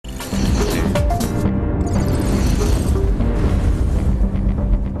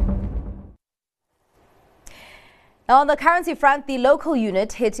Now, on the currency front, the local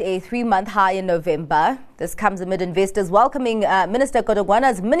unit hit a 3-month high in November. This comes amid investors welcoming Minister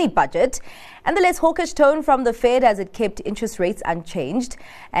Godongwana's mini budget and the less hawkish tone from the Fed as it kept interest rates unchanged.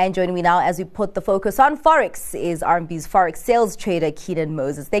 And joining me now as we put the focus on Forex is RMB's Forex sales trader Keenan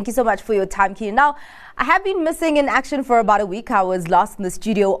Moses. Thank you so much for your time, Keenan. Now, I have been missing in action for about a week. I was last in the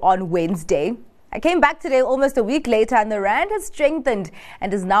studio on Wednesday. I came back today almost a week later and the rand has strengthened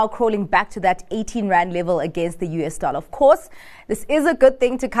and is now crawling back to that 18 rand level against the US dollar. Of course, this is a good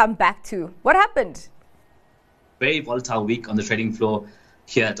thing to come back to. What happened? Very volatile week on the trading floor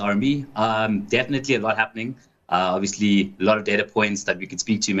here at RMB. Definitely a lot happening. Obviously, a lot of data points that we could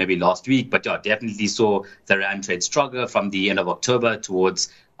speak to maybe last week, but yeah, definitely saw the rand trade stronger from the end of October towards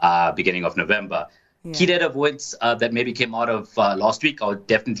beginning of November. Yeah. Key data points that maybe came out of last week, I would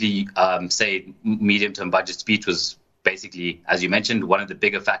definitely say medium-term budget speech was basically, as you mentioned, one of the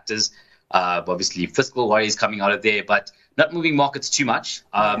bigger factors. Obviously, fiscal worries coming out of there, but not moving markets too much.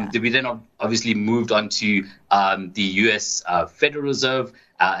 We then obviously moved on to the U.S. Federal Reserve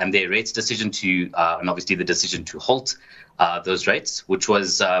and their rates decision and obviously the decision to halt those rates, which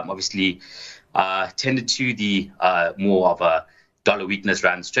was obviously tended to the more of a dollar weakness,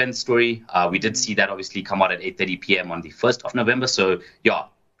 rand strength story. We did see that obviously come out at 8:30 p.m. on the 1st of November. So yeah,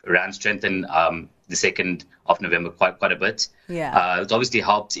 rand strengthened the 2nd of November quite a bit. Yeah. It's obviously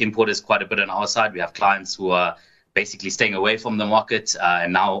helped importers quite a bit on our side. We have clients who are basically staying away from the market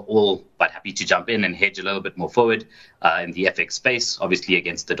and now all but happy to jump in and hedge a little bit more forward in the FX space, obviously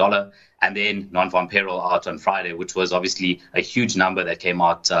against the dollar. And then non-farm payroll out on Friday, which was obviously a huge number that came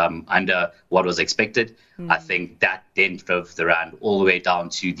out under what was expected. I think that then drove the rand all the way down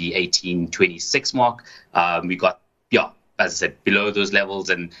to the 18.26 mark. We got, as I said, below those levels.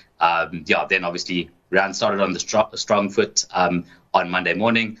 And then obviously rand started on the strong foot on Monday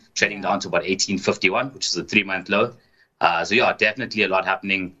morning, trading down to about 18.51, which is a 3-month low. Definitely a lot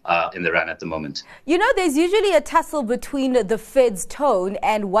happening in the rand at the moment. You know, there's usually a tussle between the Fed's tone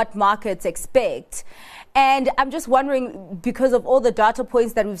and what markets expect. And I'm just wondering, because of all the data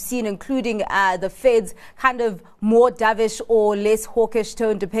points that we've seen, including the Fed's kind of more dovish or less hawkish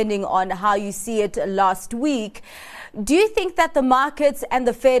tone, depending on how you see it last week, do you think that the markets and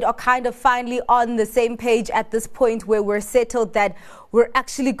the Fed are kind of finally on the same page at this point where we're settled that we're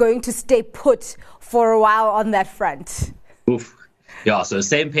actually going to stay put for a while on that front? Oof. Yeah, so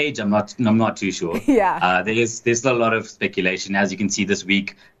same page, I'm not too sure. Yeah. There's still a lot of speculation. As you can see this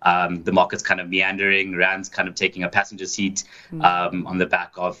week, the market's kind of meandering. Rand's kind of taking a passenger seat on the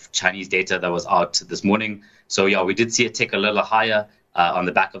back of Chinese data that was out this morning. So yeah, we did see it tick a little higher on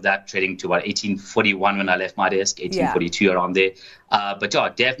the back of that, trading to about 18.41 when I left my desk, 18.42 around there. But yeah,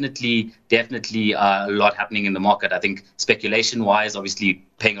 definitely a lot happening in the market. I think speculation-wise, obviously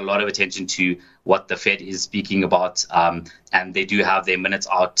paying a lot of attention to what the Fed is speaking about. And they do have their minutes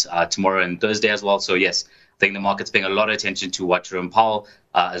out tomorrow and Thursday as well. So yes, I think the market's paying a lot of attention to what Jerome Powell,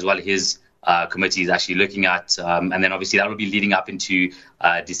 as well as his committee is actually looking at. And then obviously that will be leading up into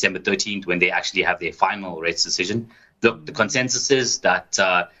December 13th when they actually have their final rates decision. The consensus is that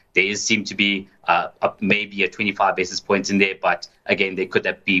there seem to be maybe a 25 basis points in there, but again, there could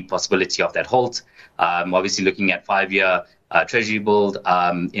be possibility of that halt. Obviously, looking at 5-year Treasury bill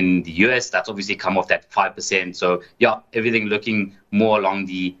in the US, that's obviously come off that 5%. So yeah, everything looking more along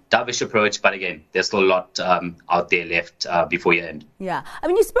the dovish approach, but again, there's still a lot out there left before year end. Yeah, I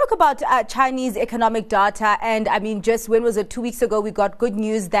mean, you spoke about Chinese economic data, and I mean, just when was it, 2 weeks ago, we got good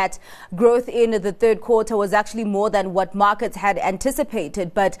news that growth in the third quarter was actually more than what markets had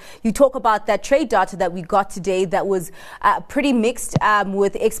anticipated. But you talk about that trade data that we got today that was pretty mixed,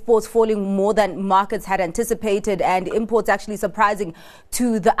 with exports falling more than markets had anticipated and imports actually surprising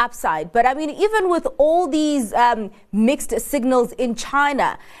to the upside. But I mean, even with all these mixed signals in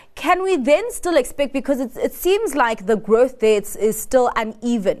China, can we then still expect, because it seems like the growth there is still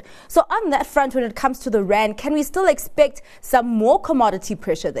uneven. So on that front, when it comes to the rand, can we still expect some more commodity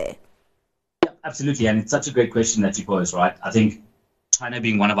pressure there? Yeah, absolutely. And it's such a great question that you pose, right? I think China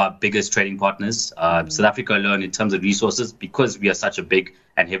being one of our biggest trading partners, South Africa alone in terms of resources, because we are such a big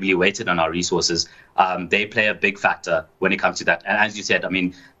and heavily weighted on our resources, they play a big factor when it comes to that. And as you said, I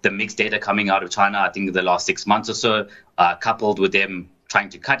mean, the mixed data coming out of China, I think the last 6 months or so, coupled with them trying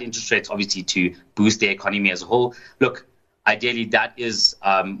to cut interest rates, obviously to boost the economy as a whole. Look, ideally, that is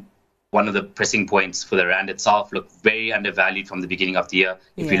one of the pressing points for the rand itself. Look, very undervalued from the beginning of the year.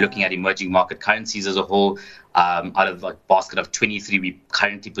 If you're looking at emerging market currencies as a whole, Out of a basket of 23, we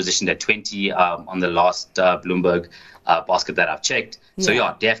currently positioned at 20 on the last Bloomberg basket that I've checked. So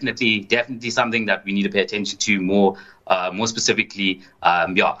yeah, definitely something that we need to pay attention to more specifically.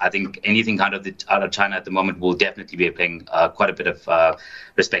 I think anything out of China at the moment will definitely be paying quite a bit of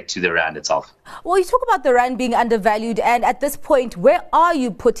respect to the rand itself. Well, you talk about the rand being undervalued, and at this point, where are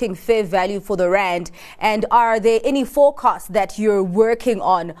you putting fair value for the rand? And are there any forecasts that you're working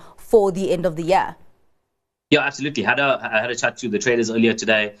on for the end of the year? Yeah, absolutely. I had a chat to the traders earlier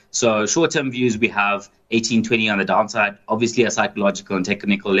today. So short-term views, we have 1820 on the downside, obviously a psychological and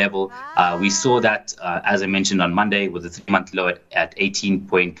technical level. We saw that, as I mentioned on Monday, with the 3-month low at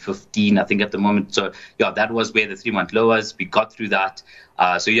 18.15, I think at the moment. So yeah, that was where the 3-month low was. We got through that.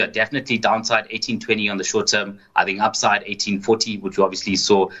 So yeah, definitely downside 1820 on the short term. I think upside 1840, which we obviously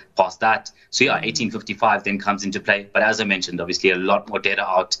saw past that. So yeah, 1855 then comes into play. But as I mentioned, obviously a lot more data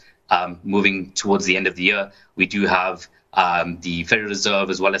out. Moving towards the end of the year, we do have the Federal Reserve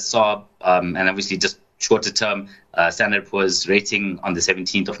as well as SARB, and obviously just shorter term, Standard & Poor's rating on the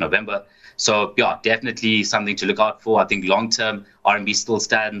 17th of November. So yeah, definitely something to look out for. I think long term, RMB still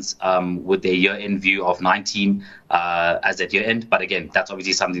stands with a year-end view of 19 as at year-end. But again, that's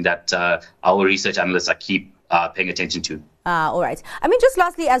obviously something that our research analysts are keep paying attention to. All right. I mean, just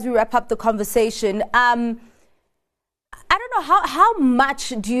lastly, as we wrap up the conversation, I don't know, how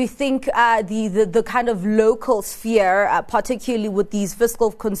much do you think the kind of local sphere, particularly with these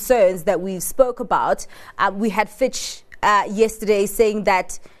fiscal concerns that we spoke about, we had Fitch yesterday saying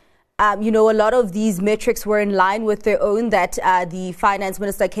that, a lot of these metrics were in line with their own that the finance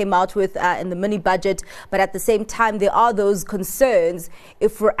minister came out with in the mini budget. But at the same time, there are those concerns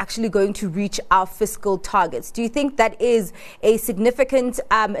if we're actually going to reach our fiscal targets. Do you think that is a significant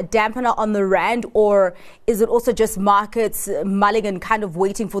dampener on the rand, or is it also just markets mulling and kind of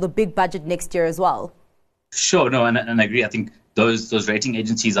waiting for the big budget next year as well? Sure, no, and I agree. I think those rating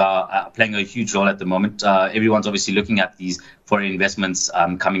agencies are playing a huge role at the moment. Everyone's obviously looking at these foreign investments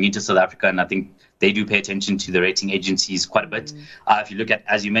coming into South Africa, and I think they do pay attention to the rating agencies quite a bit. If you look at,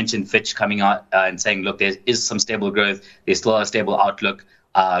 as you mentioned, Fitch coming out and saying, look, there is some stable growth, there's still a stable outlook.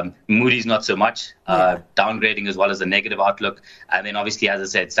 Moody's not so much, downgrading as well as a negative outlook. And then obviously, as I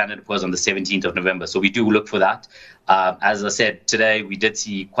said, Standard & Poor's on the 17th of November. So we do look for that. As I said, today we did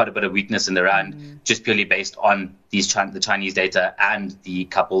see quite a bit of weakness in the rand, just purely based on the Chinese data and the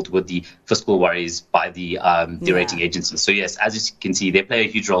coupled with the fiscal worries by the rating agencies. So yes, as you can see, they play a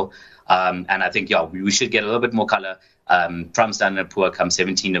huge role. And I think, we should get a little bit more color from Standard & Poor come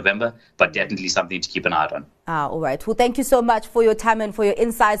 17 November, but definitely something to keep an eye out on. All right. Well, thank you so much for your time and for your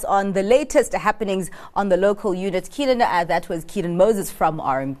insights on the latest happenings on the local unit. Keenan, that was Keenan Moses from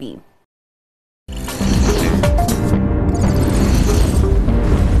RMB.